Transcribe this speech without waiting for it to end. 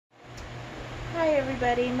Hi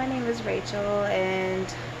everybody, my name is Rachel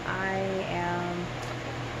and I am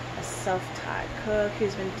a self-taught cook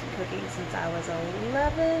who's been cooking since I was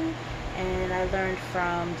 11, and I learned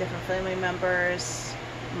from different family members,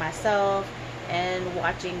 myself, and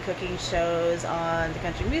watching cooking shows on the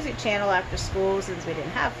Country Music Channel after school since we didn't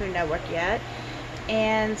have Food Network yet.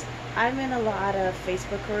 And I'm in a lot of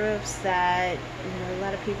Facebook groups that, a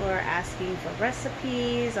lot of people are asking for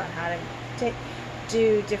recipes on how to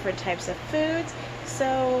do different types of foods. So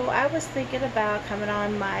I was thinking about coming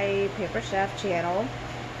on my Paper Chef channel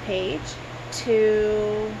page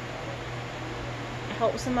to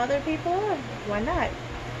help some other people. Why not?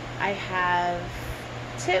 I have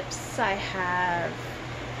tips, I have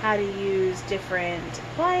how to use different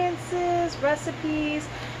appliances, recipes.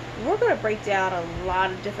 We're going to break down a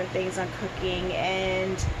lot of different things on cooking,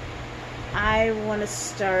 and I want to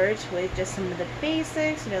start with just some of the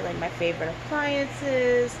basics, like my favorite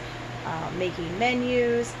appliances, making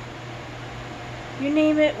menus, you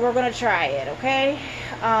name it, we're going to try it, okay?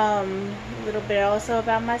 A little bit also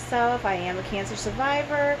about myself. I am a cancer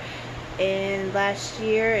survivor, and last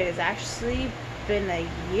year, it has actually been a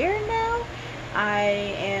year now.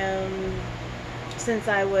 Since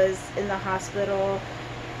I was in the hospital,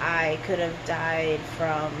 I could have died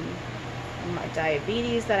from my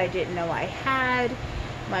diabetes that I didn't know I had.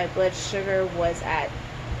 My blood sugar was at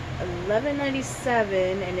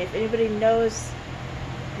 1197, and if anybody knows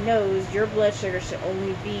your blood sugar should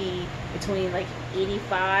only be between like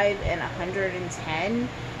 85 and 110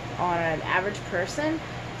 on an average person.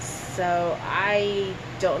 So I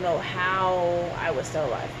don't know how I was still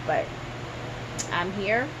alive, but I'm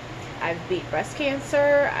here. I've beat breast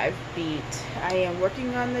cancer, I am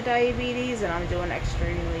working on the diabetes, and I'm doing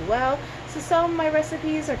extremely well. So some of my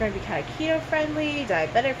recipes are going to be kind of keto friendly,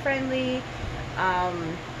 diabetic friendly, a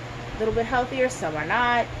little bit healthier, some are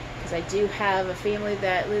not, because I do have a family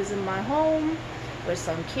that lives in my home with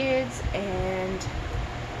some kids, and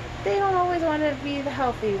they don't always want to be the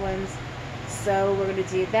healthy ones. So we're going to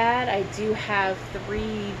do that. I do have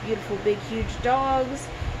 3 beautiful, big, huge dogs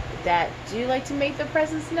that do like to make their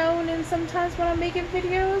presence known, and sometimes when I'm making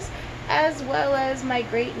videos, as well as my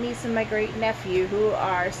great niece and my great nephew, who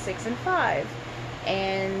are 6 and 5,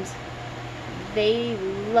 and they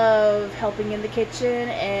love helping in the kitchen,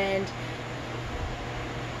 and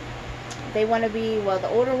they want to be, well, the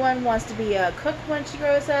older one wants to be a cook when she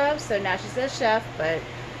grows up, so now she's a chef, but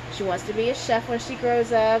she wants to be a chef when she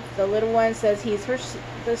grows up. The little one says he's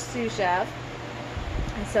the sous chef,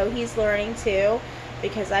 and so he's learning too,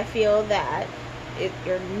 because I feel that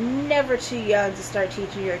you're never too young to start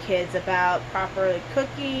teaching your kids about proper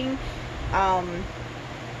cooking, how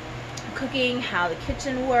the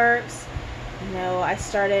kitchen works. I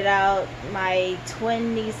started out, my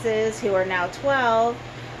twin nieces, who are now 12,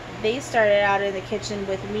 they started out in the kitchen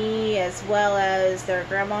with me, as well as their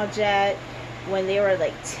grandma Jet, when they were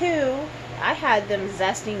like 2. I had them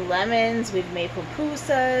zesting lemons, we've made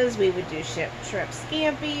pupusas, we would do shrimp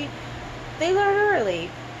scampi. They learn early,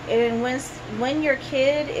 and when your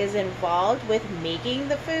kid is involved with making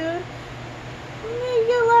the food, you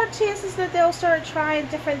get a lot of chances that they'll start trying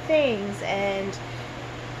different things, and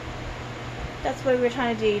that's what we're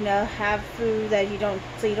trying to do. Have food that you don't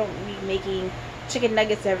be making chicken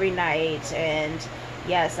nuggets every night. And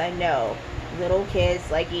yes, I know little kids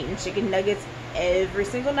like eating chicken nuggets every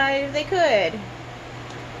single night if they could.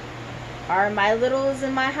 My littles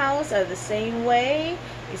in my house are the same way,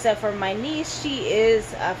 except for my niece. She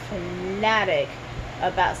is a fanatic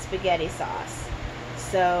about spaghetti sauce.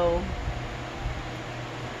 So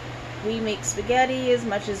we make spaghetti as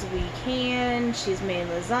much as we can. She's made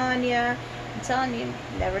lasagna. I'm telling you,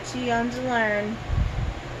 never too young to learn.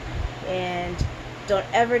 And don't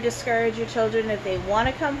ever discourage your children if they want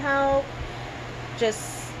to come help.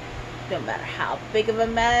 Just, no matter how big of a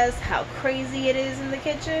mess, how crazy it is in the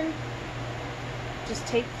kitchen, just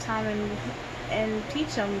take the time and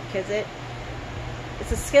teach them, because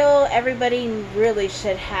it's a skill everybody really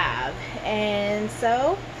should have. And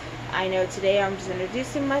so I know today I'm just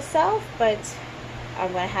introducing myself, but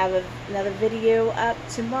I'm going to have another video up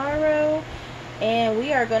tomorrow, and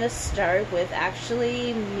we are going to start with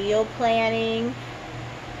actually meal planning,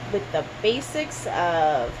 with the basics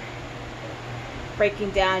of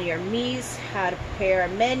breaking down your meats, how to prepare a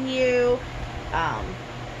menu,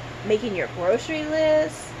 making your grocery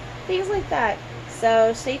list, things like that.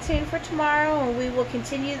 So stay tuned for tomorrow, and we will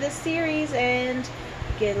continue this series and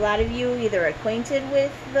get a lot of you either acquainted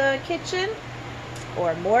with the kitchen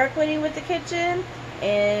or more acquainted with the kitchen,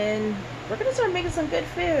 and we're going to start making some good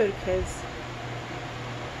food, because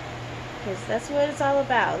that's what it's all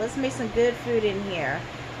about. Let's make some good food in here.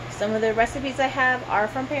 Some of the recipes I have are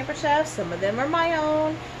from Pampered Chef. Some of them are my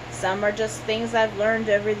own. Some are just things I've learned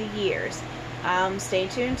over the years. Stay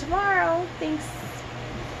tuned tomorrow. Thanks.